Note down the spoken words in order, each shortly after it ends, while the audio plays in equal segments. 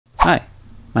Hi,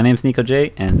 my name's Nico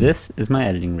J, and this is my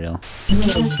editing reel.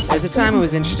 There's a time I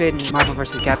was interested in Marvel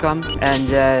vs. Capcom, and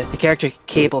the character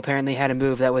Cable apparently had a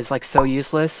move that was like so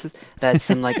useless that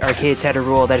some like arcades had a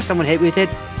rule that if someone hit with it,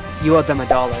 you owed them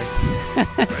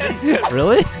 $1.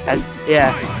 Really?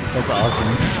 Yeah. That's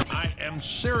awesome. I am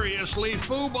seriously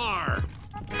FUBAR.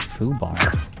 Fubar.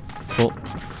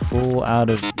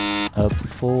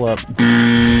 Full up.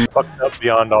 Fucked up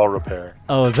beyond all repair.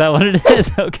 Oh, is that what it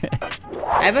is? Okay.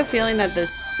 I have a feeling that the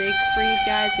Siegfried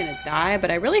guy is gonna die,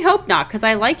 but I really hope not, because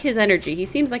I like his energy. He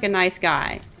seems like a nice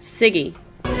guy. Siggy.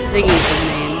 Siggy's his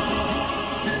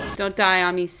name. Don't die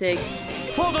on me, Sigs.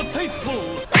 For the faithful.